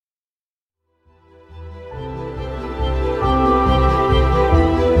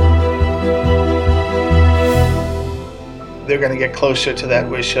they're going to get closer to that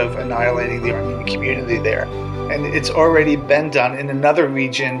wish of annihilating the Armenian community there. And it's already been done in another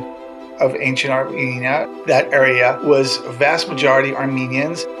region of ancient Armenia. That area was a vast majority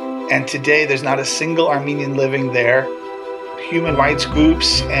Armenians, and today there's not a single Armenian living there. Human rights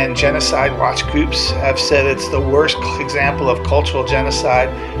groups and genocide watch groups have said it's the worst example of cultural genocide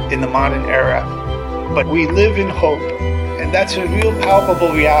in the modern era. But we live in hope, and that's a real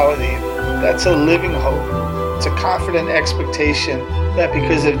palpable reality. That's a living hope. It's a confident expectation that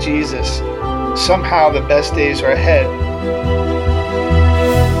because of Jesus, somehow the best days are ahead.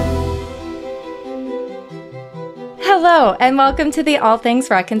 Hello, and welcome to the All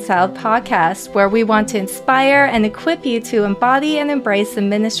Things Reconciled podcast, where we want to inspire and equip you to embody and embrace the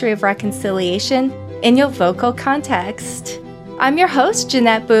ministry of reconciliation in your vocal context. I'm your host,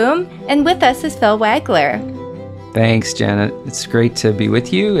 Jeanette Boom, and with us is Phil Wagler. Thanks, Janet. It's great to be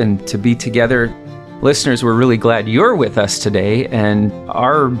with you and to be together. Listeners, we're really glad you're with us today, and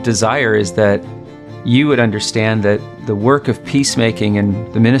our desire is that you would understand that the work of peacemaking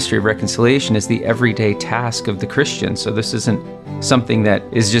and the ministry of reconciliation is the everyday task of the Christian. So this isn't something that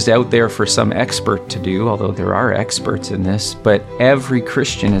is just out there for some expert to do, although there are experts in this, but every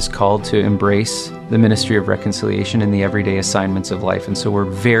Christian is called to embrace the ministry of reconciliation in the everyday assignments of life. And so we're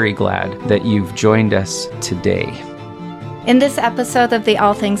very glad that you've joined us today. In this episode of the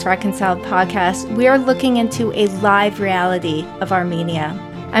All Things Reconciled podcast, we are looking into a live reality of Armenia.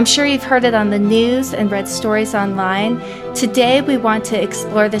 I'm sure you've heard it on the news and read stories online. Today, we want to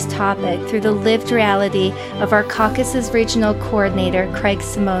explore this topic through the lived reality of our Caucasus Regional Coordinator, Craig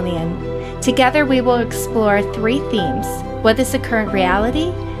Simonian. Together, we will explore three themes: what is the current reality,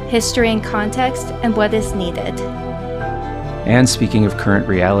 history and context, and what is needed. And speaking of current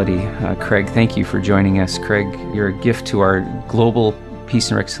reality, Craig, thank you for joining us. Craig, you're a gift to our global Peace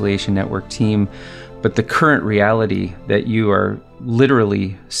and Reconciliation Network team. But the current reality that you are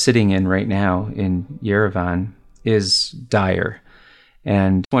literally sitting in right now in Yerevan is dire.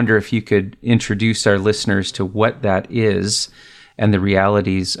 And I wonder if you could introduce our listeners to what that is and the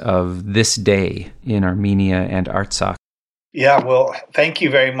realities of this day in Armenia and Artsakh. Yeah, well, thank you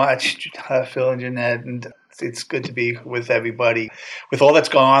very much, Phil and Jeanette. And it's good to be with everybody. With all that's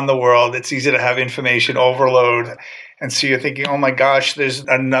going on in the world, it's easy to have information overload. And so you're thinking, oh my gosh, there's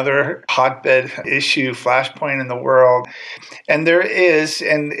another hotbed issue, flashpoint in the world. And there is,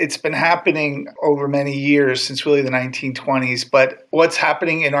 and it's been happening over many years, since really the 1920s. But what's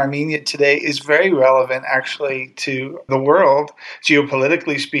happening in Armenia today is very relevant, actually, to the world,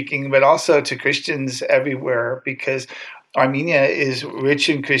 geopolitically speaking, but also to Christians everywhere, because Armenia is rich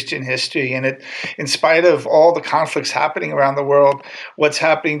in Christian history, and in spite of all the conflicts happening around the world, what's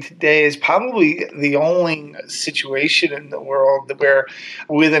happening today is probably the only situation in the world where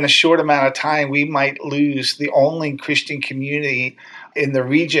within a short amount of time we might lose the only Christian community in the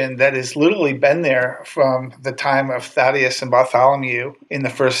region that has literally been there from the time of Thaddeus and Bartholomew in the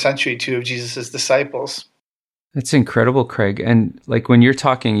first century, two of Jesus' disciples. That's incredible, Craig. And like when you're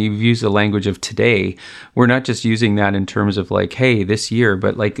talking, you've used the language of today. We're not just using that in terms of like, hey, this year,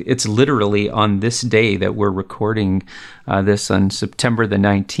 but like it's literally on this day that we're recording this on September the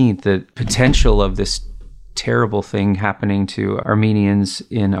 19th, the potential of this terrible thing happening to Armenians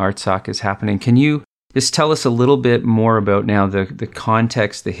in Artsakh is happening. Can you just tell us a little bit more about now the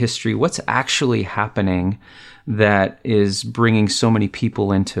context, the history, what's actually happening that is bringing so many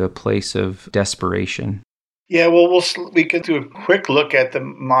people into a place of desperation? Yeah, well, we can do a quick look at the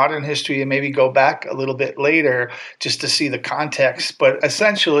modern history and maybe go back a little bit later just to see the context. But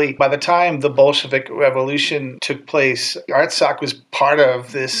essentially, by the time the Bolshevik Revolution took place, Artsakh was part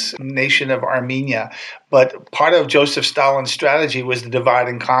of this nation of Armenia. But part of Joseph Stalin's strategy was to divide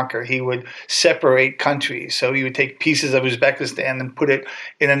and conquer. He would separate countries. So he would take pieces of Uzbekistan and put it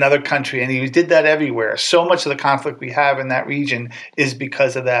in another country. And he did that everywhere. So much of the conflict we have in that region is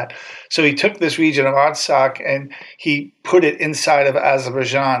because of that. So he took this region of Artsakh and he put it inside of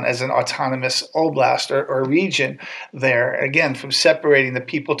Azerbaijan as an autonomous oblast or region there. Again, from separating the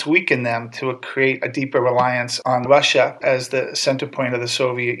people to weaken them to create a deeper reliance on Russia as the center point of the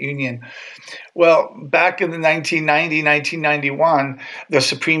Soviet Union. Well, back in the 1991, the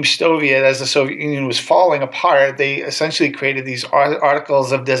Supreme Soviet, as the Soviet Union was falling apart, they essentially created these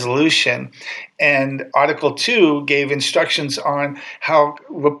articles of dissolution. And Article 2 gave instructions on how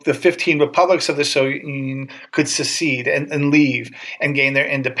the 15 republics of the Soviet Union could secede. and leave and gain their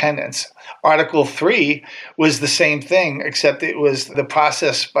independence. Article 3 was the same thing, except it was the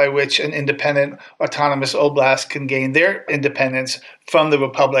process by which an independent autonomous oblast can gain their independence from the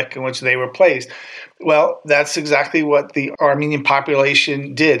republic in which they were placed. Well, that's exactly what the Armenian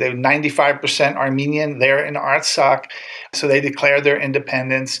population did. They were 95% Armenian there in Artsakh, so they declared their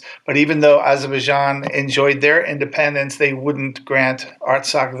independence. But even though Azerbaijan enjoyed their independence, they wouldn't grant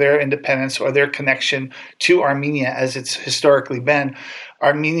Artsakh their independence or their connection to Armenia as it's historically been.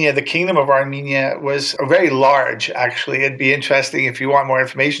 Armenia, the Kingdom of Armenia, was very large, actually. It'd be interesting if you want more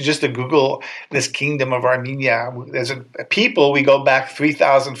information just to Google this Kingdom of Armenia. As a people, we go back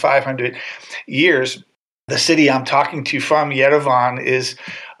 3,500 years. The city I'm talking to from, Yerevan, is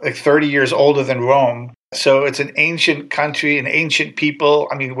like 30 years older than Rome. So it's an ancient country, an ancient people.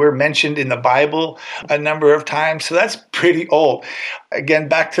 I mean, we're mentioned in the Bible a number of times, so that's pretty old. Again,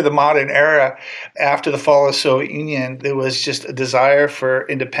 back to the modern era, after the fall of the Soviet Union, there was just a desire for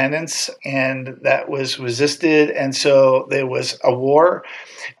independence, and that was resisted, and so there was a war.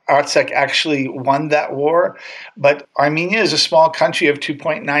 Artsakh actually won that war, but Armenia is a small country of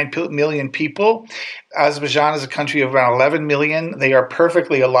 2.9 million people. Azerbaijan is a country of around 11 million. They are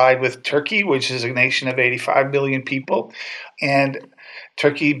perfectly allied with Turkey, which is a nation of 85 million people. And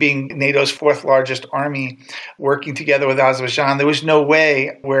Turkey being NATO's fourth largest army, working together with Azerbaijan, there was no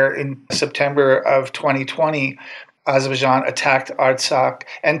way where in September of 2020, Azerbaijan attacked Artsakh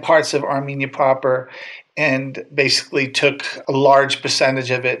and parts of Armenia proper and basically took a large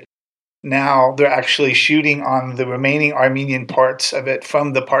percentage of it. Now they're actually shooting on the remaining Armenian parts of it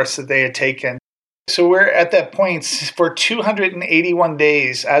from the parts that they had taken. So we're at that point. For 281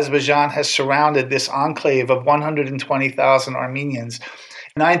 days, Azerbaijan has surrounded this enclave of 120,000 Armenians,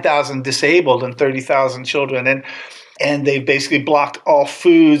 9,000 disabled and 30,000 children. And they've basically blocked all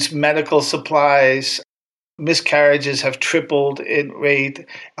foods, medical supplies. Miscarriages have tripled in rate.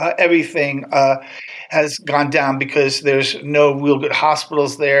 Everything has gone down because there's no real good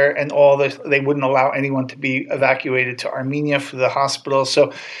hospitals there, and they wouldn't allow anyone to be evacuated to Armenia for the hospitals.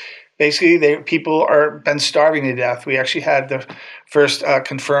 So basically, people are been starving to death. We actually had the first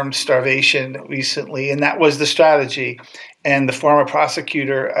confirmed starvation recently, and that was the strategy. And the former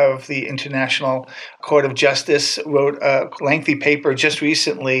prosecutor of the International Court of Justice wrote a lengthy paper just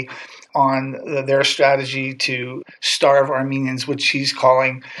recently on their strategy to starve Armenians, which he's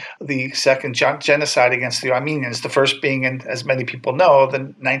calling the second genocide against the Armenians. The first being, as many people know, the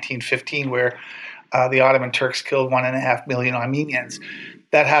 1915, where the Ottoman Turks killed 1.5 million Armenians.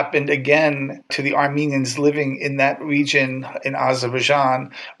 That happened again to the Armenians living in that region in Azerbaijan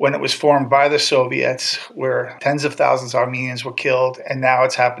when it was formed by the Soviets, where tens of thousands of Armenians were killed, and now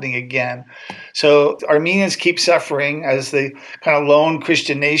it's happening again. So Armenians keep suffering as the kind of lone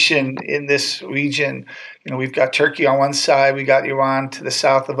Christian nation in this region. You know, we've got Turkey on one side, we got Iran to the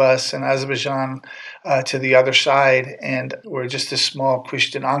south of us, and Azerbaijan to the other side, and we're just a small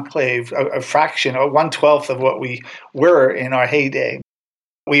Christian enclave, a fraction, or 1/12 of what we were in our heyday.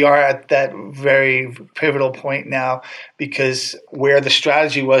 We are at that very pivotal point now because where the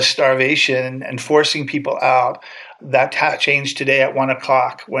strategy was starvation and forcing people out, that changed today at 1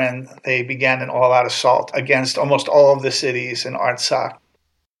 o'clock when they began an all-out assault against almost all of the cities in Artsakh.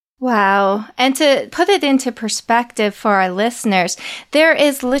 Wow. And to put it into perspective for our listeners, there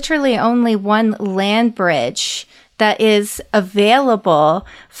is literally only one land bridge that is available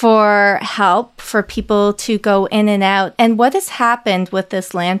for help for people to go in and out. And what has happened with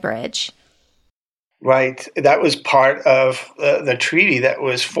this land bridge? Right. That was part of the treaty that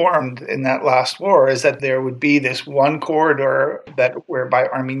was formed in that last war, is that there would be this one corridor whereby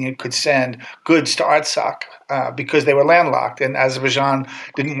Armenia could send goods to Artsakh because they were landlocked, and Azerbaijan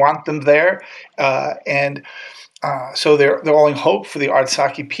didn't want them there. So their only hope for the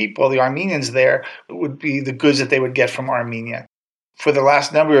Artsakhi people, the Armenians there, would be the goods that they would get from Armenia. For the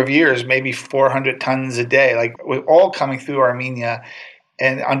last number of years, maybe 400 tons a day, like all coming through Armenia.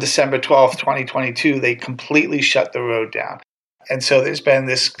 And on December 12th, 2022, they completely shut the road down. And so there's been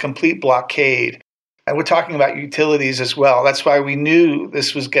this complete blockade. And we're talking about utilities as well. That's why we knew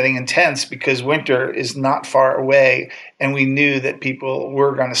this was getting intense, because winter is not far away, and we knew that people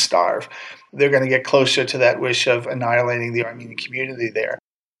were going to starve. They're going to get closer to that wish of annihilating the Armenian community there.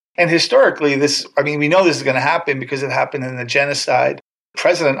 And historically, we know this is going to happen because it happened in the genocide.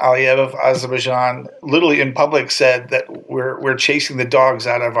 President Aliyev of Azerbaijan literally in public said that we're chasing the dogs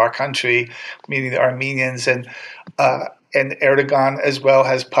out of our country, meaning the Armenians, and Erdogan as well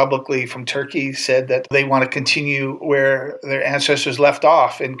has publicly from Turkey said that they want to continue where their ancestors left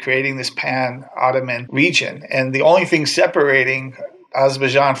off in creating this pan-Ottoman region. And the only thing separating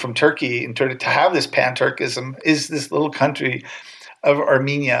Azerbaijan from Turkey in order to have this pan-Turkism is this little country of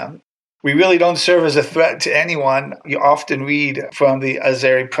Armenia. We really don't serve as a threat to anyone. You often read from the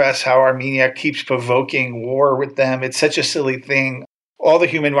Azeri press how Armenia keeps provoking war with them. It's such a silly thing. All the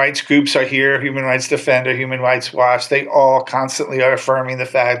human rights groups are here, Human Rights Defender, Human Rights Watch. They all constantly are affirming the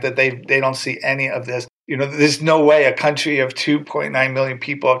fact that they don't see any of this. There's no way a country of 2.9 million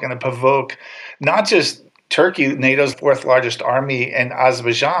people are going to provoke not just Turkey, NATO's fourth largest army, and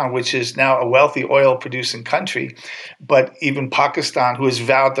Azerbaijan, which is now a wealthy oil-producing country, but even Pakistan, who has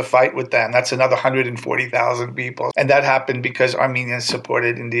vowed to fight with them. That's another 140,000 people. And that happened because Armenians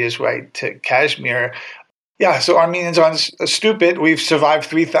supported India's right to Kashmir. Yeah, so Armenians aren't stupid. We've survived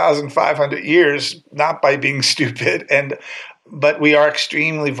 3,500 years, not by being stupid, but we are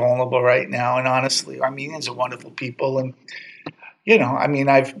extremely vulnerable right now. And honestly, Armenians are wonderful people. And,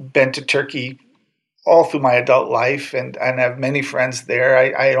 I've been to Turkey all through my adult life and have many friends there.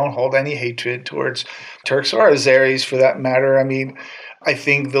 I don't hold any hatred towards Turks or Azeris for that matter. I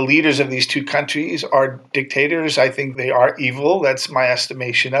think the leaders of these two countries are dictators. I think they are evil. That's my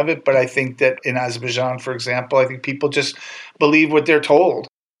estimation of it. But I think that in Azerbaijan, for example, I think people just believe what they're told.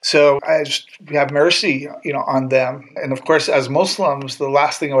 So I just have mercy, on them. And of course, as Muslims, the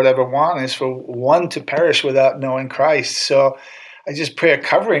last thing I would ever want is for one to perish without knowing Christ. So I just pray a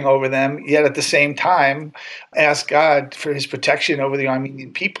covering over them, yet at the same time, ask God for his protection over the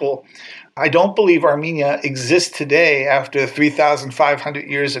Armenian people. I don't believe Armenia exists today after 3,500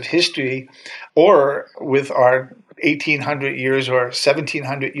 years of history or with our 1,800 years or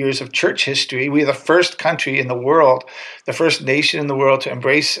 1,700 years of church history. We are the first country in the world, the first nation in the world to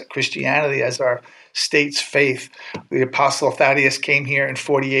embrace Christianity as our state's faith. The Apostle Thaddeus came here in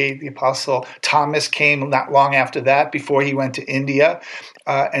 48. The Apostle Thomas came not long after that, before he went to India.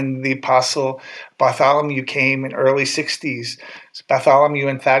 And the Apostle Bartholomew came in early 60s. So Bartholomew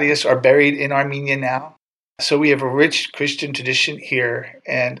and Thaddeus are buried in Armenia now. So we have a rich Christian tradition here,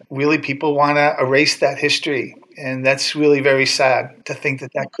 and really people want to erase that history. And that's really very sad to think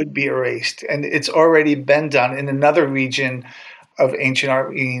that that could be erased. And it's already been done in another region of ancient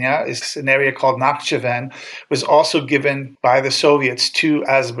Armenia. It's an area called Nakhchivan, was also given by the Soviets to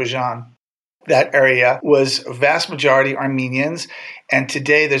Azerbaijan. That area was a vast majority Armenians, and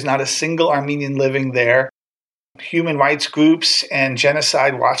today there's not a single Armenian living there. Human rights groups and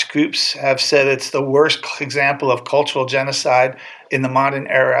genocide watch groups have said it's the worst example of cultural genocide in the modern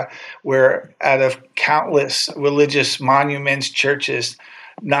era, where out of countless religious monuments, churches,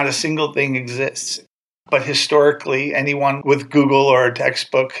 not a single thing exists. But historically, anyone with Google or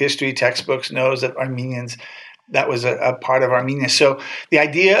history textbooks knows that that was a part of Armenia. So the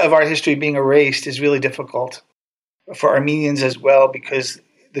idea of our history being erased is really difficult for Armenians as well, because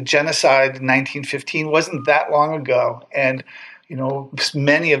the genocide in 1915 wasn't that long ago. And,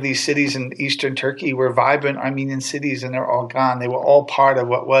 many of these cities in eastern Turkey were vibrant Armenian cities, and they're all gone. They were all part of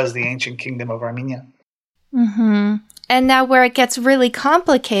what was the ancient kingdom of Armenia. Mm-hmm. And now where it gets really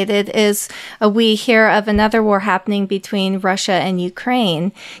complicated is we hear of another war happening between Russia and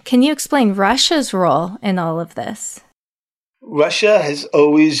Ukraine. Can you explain Russia's role in all of this? Russia has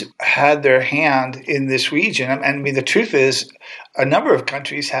always had their hand in this region. The truth is, a number of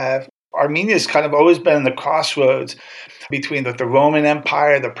countries have. Armenia has kind of always been in the crossroads between the Roman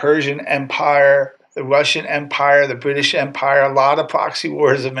Empire, the Persian Empire, the Russian Empire, the British Empire. A lot of proxy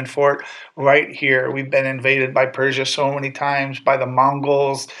wars have been fought right here. We've been invaded by Persia so many times, by the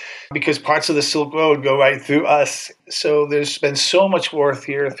Mongols, because parts of the Silk Road go right through us. So there's been so much war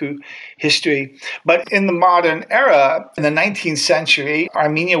here through history. But in the modern era, in the 19th century,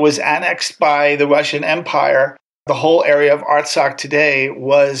 Armenia was annexed by the Russian Empire. The whole area of Artsakh today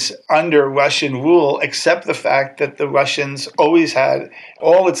was under Russian rule, except the fact that the Russians always had,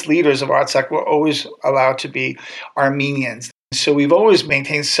 all its leaders of Artsakh were always allowed to be Armenians. So we've always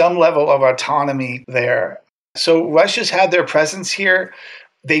maintained some level of autonomy there. So Russia's had their presence here.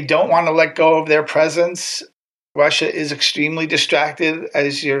 They don't want to let go of their presence. Russia is extremely distracted,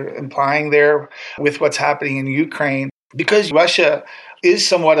 as you're implying there, with what's happening in Ukraine, because Russia is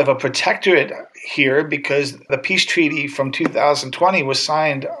somewhat of a protectorate here, because the peace treaty from 2020 was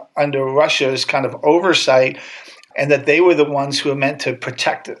signed under Russia's kind of oversight, and that they were the ones who were meant to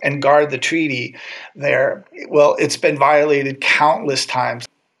protect and guard the treaty there. Well, it's been violated countless times.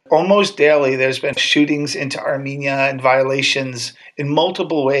 Almost daily, there's been shootings into Armenia and violations in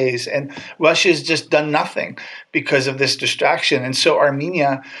multiple ways, and Russia's just done nothing because of this distraction. And so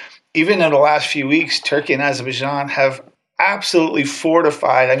Armenia, even in the last few weeks, Turkey and Azerbaijan have absolutely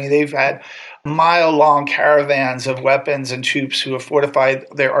fortified. They've had mile-long caravans of weapons and troops who have fortified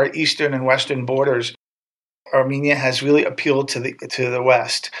their eastern and western borders. Armenia has really appealed to the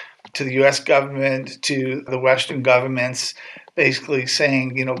West, to the U.S. government, to the Western governments, basically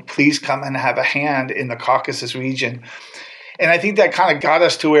saying, please come and have a hand in the Caucasus region. And I think that kind of got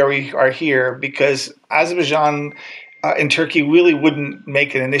us to where we are here, because Azerbaijan and Turkey really wouldn't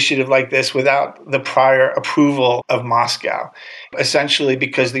make an initiative like this without the prior approval of Moscow. Essentially,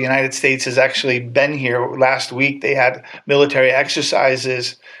 because the United States has actually been here. Last week, they had military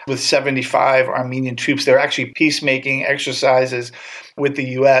exercises with 75 Armenian troops. They're actually peacemaking exercises with the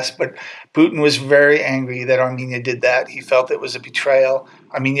U.S., but Putin was very angry that Armenia did that. He felt it was a betrayal.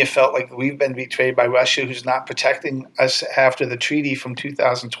 Armenia felt like we've been betrayed by Russia, who's not protecting us after the treaty from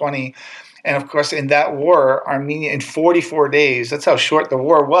 2020. And of course, in that war, Armenia, in 44 days, that's how short the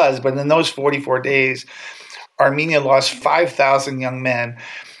war was, but in those 44 days, Armenia lost 5,000 young men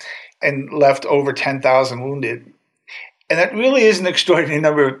and left over 10,000 wounded. And that really is an extraordinary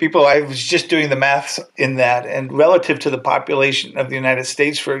number of people. I was just doing the maths in that. And relative to the population of the United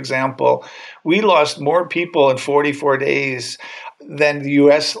States, for example, we lost more people in 44 days than the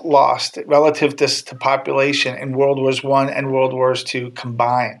U.S. lost relative to population in World Wars I and World Wars II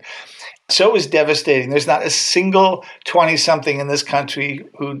combined. So it was devastating. There's not a single 20-something in this country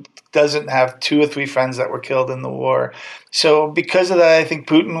who doesn't have 2 or 3 friends that were killed in the war. So because of that, I think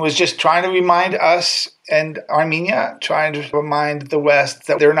Putin was just trying to remind us and Armenia, trying to remind the West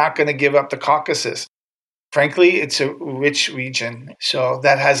that they're not going to give up the Caucasus. Frankly, it's a rich region, so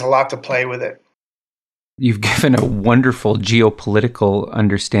that has a lot to play with it. You've given a wonderful geopolitical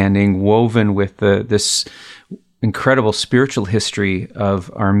understanding woven with this incredible spiritual history of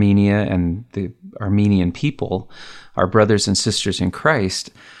Armenia and the Armenian people, our brothers and sisters in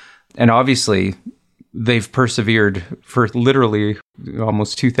Christ. And obviously, they've persevered for literally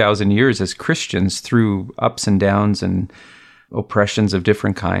almost 2,000 years as Christians through ups and downs and oppressions of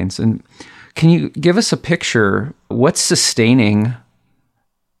different kinds. And can you give us a picture? What's sustaining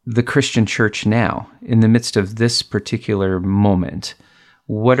the Christian church now in the midst of this particular moment?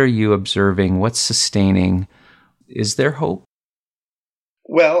 What are you observing? What's sustaining? Is there hope?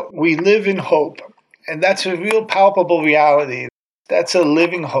 Well, we live in hope, and that's a real palpable reality. That's a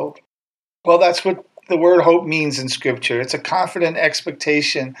living hope. Well, that's what the word hope means in Scripture. It's a confident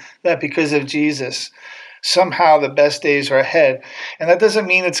expectation that because of Jesus, somehow the best days are ahead. And that doesn't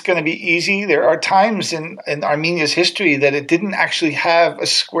mean it's going to be easy. There are times in Armenia's history that it didn't actually have a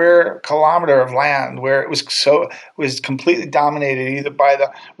square kilometer of land, where it was completely dominated either by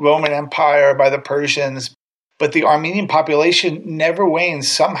the Roman Empire or by the Persians. But the Armenian population never waned.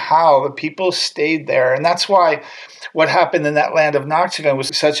 Somehow the people stayed there. And that's why what happened in that land of Nakhchivan was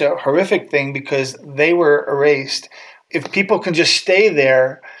such a horrific thing, because they were erased. If people can just stay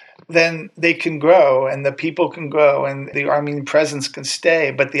there, then they can grow and the people can grow and the Armenian presence can stay.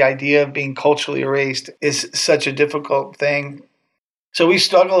 But the idea of being culturally erased is such a difficult thing. So we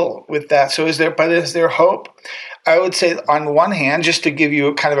struggle with that. So is there hope? I would say on one hand, just to give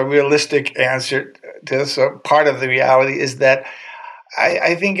you kind of a realistic answer to this, part of the reality is that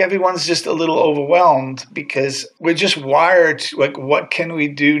I think everyone's just a little overwhelmed, because we're just wired to, like, what can we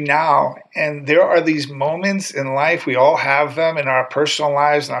do now? And there are these moments in life, we all have them in our personal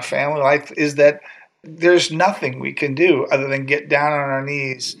lives and our family life, is that there's nothing we can do other than get down on our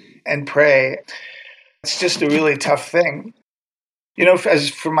knees and pray. It's just a really tough thing. As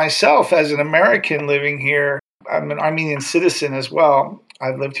for myself, as an American living here, I'm an Armenian citizen as well.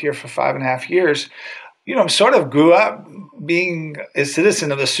 I've lived here for 5.5 years. Sort of grew up being a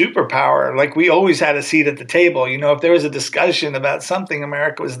citizen of a superpower. Like, we always had a seat at the table. If there was a discussion about something,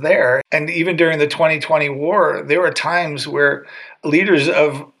 America was there. And even during the 2020 war, there were times where leaders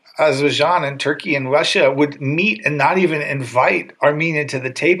of Azerbaijan and Turkey and Russia would meet and not even invite Armenia to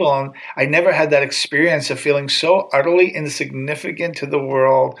the table. And I never had that experience of feeling so utterly insignificant to the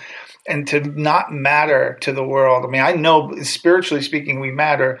world and to not matter to the world. I mean, I know spiritually speaking, we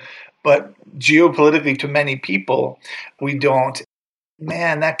matter, but geopolitically to many people, we don't.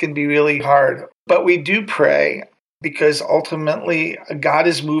 Man, that can be really hard. But we do pray, because ultimately God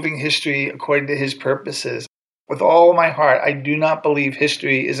is moving history according to his purposes. With all my heart, I do not believe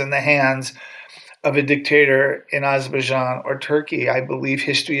history is in the hands of a dictator in Azerbaijan or Turkey. I believe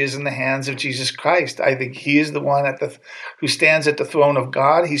history is in the hands of Jesus Christ. I think he is the one who stands at the throne of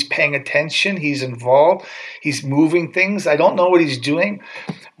God. He's paying attention. He's involved. He's moving things. I don't know what he's doing,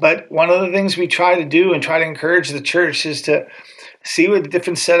 but one of the things we try to do and try to encourage the church is to see with a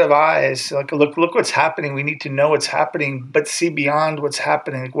different set of eyes. Like, look what's happening. We need to know what's happening, but see beyond what's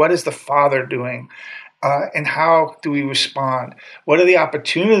happening. Like, what is the Father doing? And how do we respond? What are the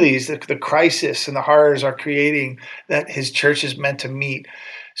opportunities that the crisis and the horrors are creating that his church is meant to meet?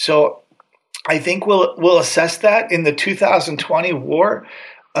 So I think we'll assess that in the 2020 war.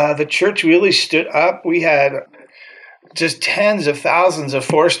 The church really stood up. We had just tens of thousands of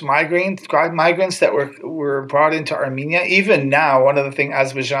forced migrants that were brought into Armenia. Even now, one of the things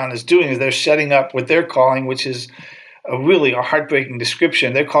Azerbaijan is doing is they're setting up what they're calling, which is really a heartbreaking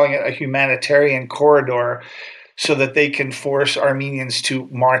description. They're calling it a humanitarian corridor, so that they can force Armenians to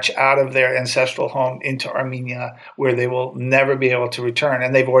march out of their ancestral home into Armenia, where they will never be able to return.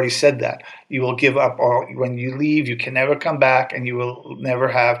 And they've already said that. You will give up all, when you leave, you can never come back, and you will never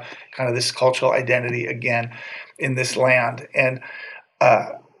have kind of this cultural identity again in this land. And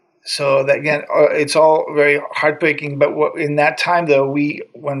so that, again, it's all very heartbreaking. But in that time, though,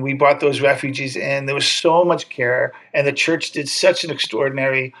 when we brought those refugees in, there was so much care, and the church did such an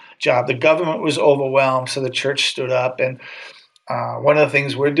extraordinary job. The government was overwhelmed, so the church stood up. And one of the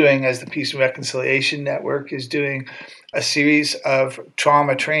things we're doing as the Peace and Reconciliation Network is doing a series of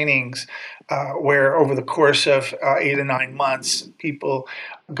trauma trainings where over the course of 8 to 9 months, people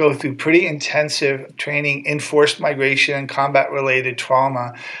go through pretty intensive training in forced migration and combat-related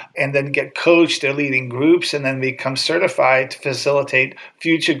trauma, and then get coached. They're leading groups and then become certified to facilitate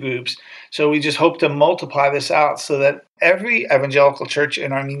future groups. So we just hope to multiply this out so that every evangelical church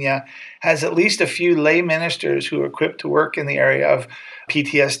in Armenia has at least a few lay ministers who are equipped to work in the area of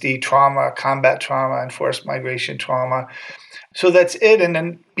PTSD trauma, combat trauma, and forced migration trauma. So that's it. And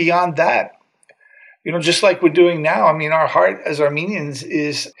then beyond that, just like we're doing now, our heart as Armenians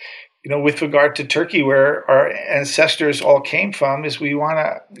is, with regard to Turkey, where our ancestors all came from, is we want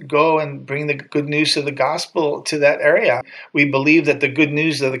to go and bring the good news of the gospel to that area. We believe that the good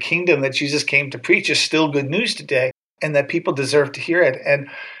news of the kingdom that Jesus came to preach is still good news today, and that people deserve to hear it. And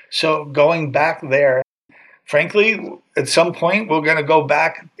so going back there, frankly, at some point, we're going to go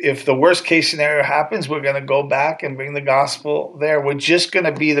back. If the worst case scenario happens, we're going to go back and bring the gospel there. We're just going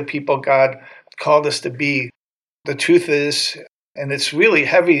to be the people God called us to be. The truth is, and it's really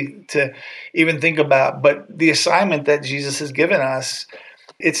heavy to even think about, but the assignment that Jesus has given us,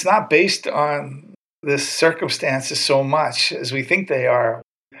 it's not based on the circumstances so much as we think they are.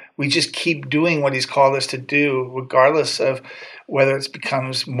 We just keep doing what he's called us to do, regardless of whether it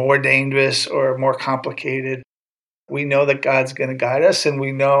becomes more dangerous or more complicated. We know that God's going to guide us, and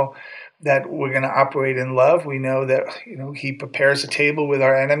we know that we're going to operate in love. We know that he prepares a table with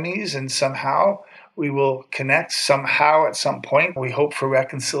our enemies, and somehow we will connect. Somehow at some point we hope for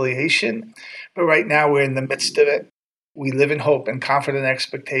reconciliation. But right now we're in the midst of it. We live in hope and confident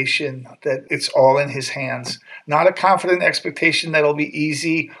expectation that it's all in his hands. Not a confident expectation that it'll be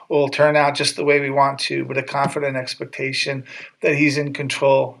easy or will turn out just the way we want to, but a confident expectation that he's in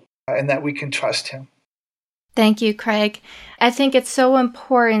control and that we can trust him. Thank you, Craig. I think it's so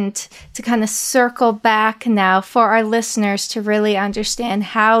important to kind of circle back now for our listeners to really understand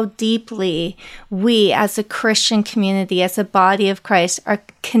how deeply we as a Christian community, as a body of Christ, are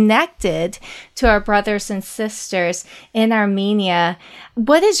connected to our brothers and sisters in Armenia.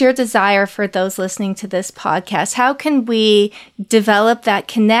 What is your desire for those listening to this podcast? How can we develop that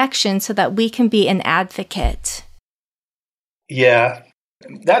connection so that we can be an advocate? Yeah,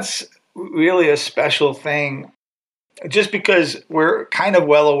 that's really a special thing, just because we're kind of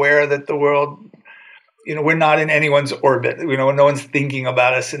well aware that the world, we're not in anyone's orbit. No one's thinking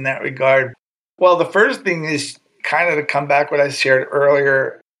about us in that regard. Well, the first thing is kind of to come back what I shared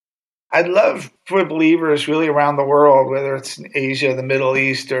earlier. I'd love for believers really around the world, whether it's in Asia, the Middle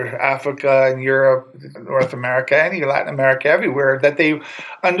East, or Africa and Europe, North America, any Latin America, everywhere, that they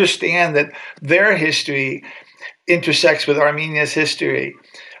understand that their history intersects with Armenia's history.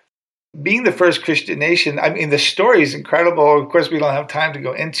 Being the first Christian nation, the story is incredible. Of course, we don't have time to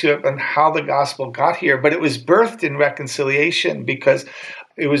go into it and how the gospel got here, but it was birthed in reconciliation because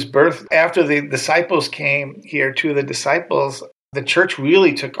it was birthed after the disciples came here. Two of the disciples, the church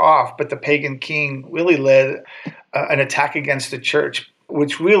really took off, but the pagan king really led an attack against the church,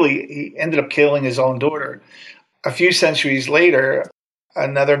 which really he ended up killing his own daughter. A few centuries later,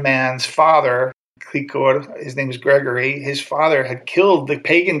 another man's father, his name is Gregory, his father had killed the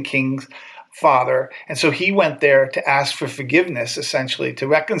pagan king's father. And so he went there to ask for forgiveness, essentially, to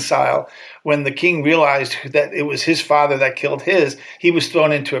reconcile. When the king realized that it was his father that killed his, he was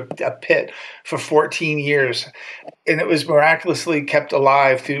thrown into a pit for 14 years. And it was miraculously kept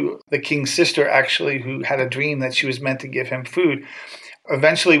alive through the king's sister, actually, who had a dream that she was meant to give him food.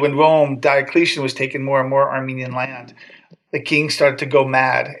 Eventually, when Rome, Diocletian was taking more and more Armenian land, the king started to go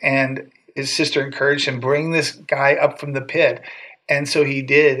mad, and his sister encouraged him, bring this guy up from the pit. And so he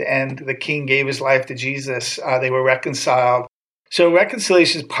did. And the king gave his life to Jesus. They were reconciled. So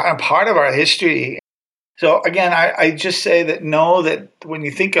reconciliation is part of our history. So again, I just say that know that when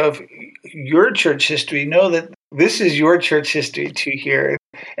you think of your church history, know that this is your church history too here.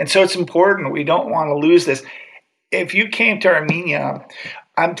 And so it's important. We don't want to lose this. If you came to Armenia,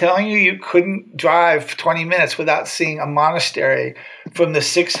 I'm telling you, you couldn't drive 20 minutes without seeing a monastery from the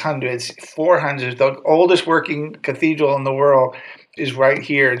 600s, 400s. The oldest working cathedral in the world is right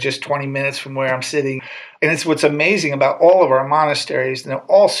here, just 20 minutes from where I'm sitting. And it's what's amazing about all of our monasteries, and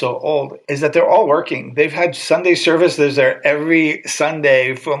they're all so old, is that they're all working. They've had Sunday services there every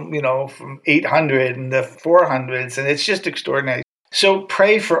Sunday from 800 and the 400s, and it's just extraordinary. So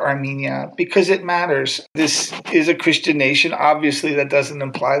pray for Armenia because it matters. This is a Christian nation. Obviously, that doesn't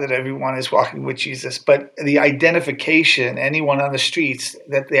imply that everyone is walking with Jesus, but the identification, anyone on the streets,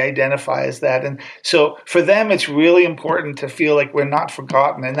 that they identify as that. And so for them, it's really important to feel like we're not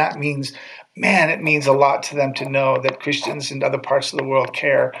forgotten. And that means, man, it means a lot to them to know that Christians in other parts of the world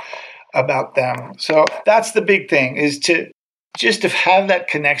care about them. So that's the big thing, is to just to have that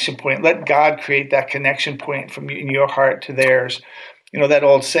connection point. Let God create that connection point from in your heart to theirs. That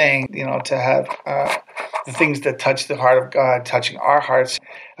old saying, to have the things that touch the heart of God touching our hearts.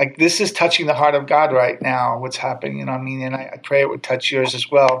 Like this is touching the heart of God right now, what's happening in Armenia, and I pray it would touch yours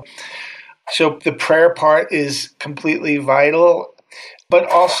as well. So the prayer part is completely vital. But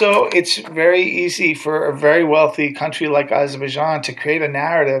also, it's very easy for a very wealthy country like Azerbaijan to create a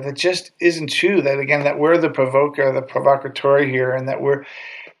narrative that just isn't true. That we're the provoker, the provocateur here, and that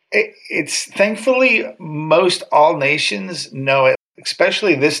it's thankfully most all nations know it,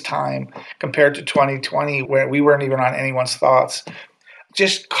 especially this time compared to 2020, where we weren't even on anyone's thoughts.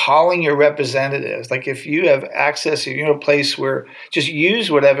 Just calling your representatives, like if you have access, if you're in a place where just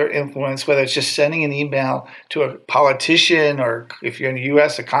use whatever influence, whether it's just sending an email to a politician or if you're in the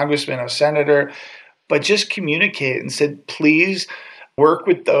U.S., a congressman or senator, but just communicate and said, please work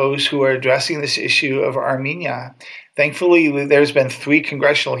with those who are addressing this issue of Armenia. Thankfully, there's been 3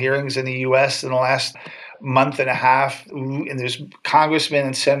 congressional hearings in the U.S. in the last month and a half, and there's congressmen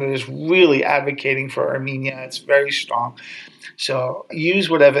and senators really advocating for Armenia. It's very strong. So use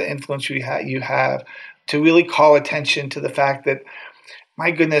whatever influence you have to really call attention to the fact that,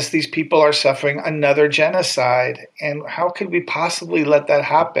 my goodness, these people are suffering another genocide. And how could we possibly let that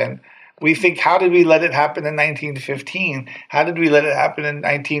happen? We think, how did we let it happen in 1915? How did we let it happen in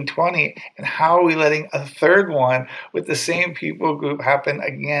 1920? And how are we letting a third one with the same people group happen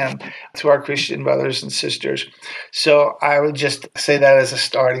again to our Christian brothers and sisters? So I would just say that as a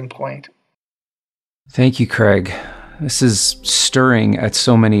starting point. Thank you, Craig. This is stirring at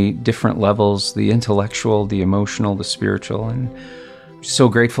so many different levels, the intellectual, the emotional, the spiritual, and I'm so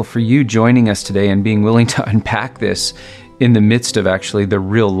grateful for you joining us today and being willing to unpack this in the midst of actually the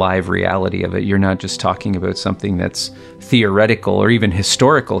real live reality of it. You're not just talking about something that's theoretical or even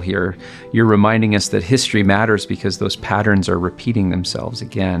historical here. You're reminding us that history matters because those patterns are repeating themselves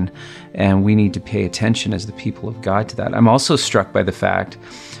again, and we need to pay attention as the people of God to that. I'm also struck by the fact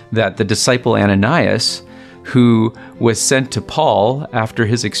that the disciple Ananias, who was sent to Paul after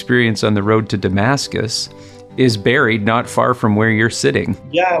his experience on the road to Damascus, is buried not far from where you're sitting.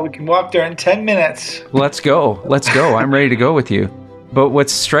 Yeah, we can walk there in 10 minutes. Let's go. I'm ready to go with you. But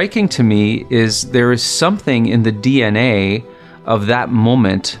what's striking to me is there is something in the DNA of that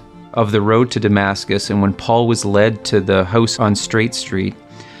moment of the road to Damascus and when Paul was led to the house on Straight Street,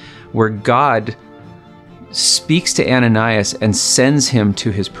 where God speaks to Ananias and sends him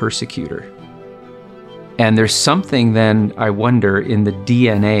to his persecutor. And there's something then, I wonder, in the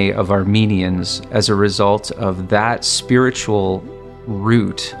DNA of Armenians as a result of that spiritual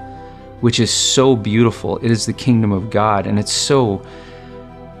root, which is so beautiful. It is the kingdom of God, and it's so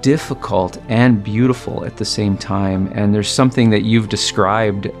difficult and beautiful at the same time. And there's something that you've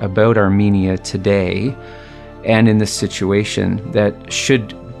described about Armenia today and in this situation that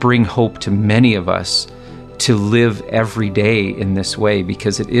should bring hope to many of us to live every day in this way,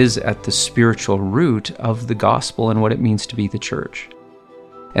 because it is at the spiritual root of the gospel and what it means to be the church.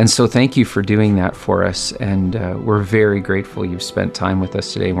 And so thank you for doing that for us, and we're very grateful you've spent time with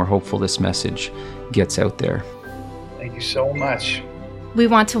us today, and we're hopeful this message gets out there. Thank you so much. We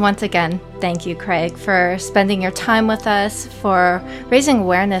want to once again thank you, Craig, for spending your time with us, for raising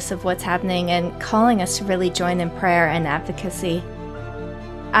awareness of what's happening and calling us to really join in prayer and advocacy.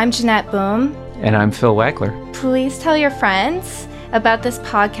 I'm Jeanette Boom. And I'm Phil Wackler. Please tell your friends about this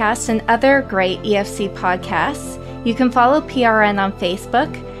podcast and other great EFC podcasts. You can follow PRN on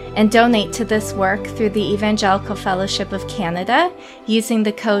Facebook and donate to this work through the Evangelical Fellowship of Canada using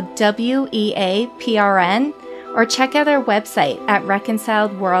the code WEAPRN, or check out our website at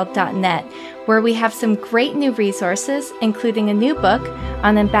reconciledworld.net, where we have some great new resources, including a new book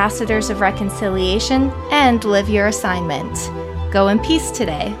on ambassadors of reconciliation and Live Your Assignment. Go in peace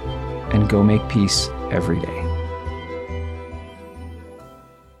today. And go make peace every day.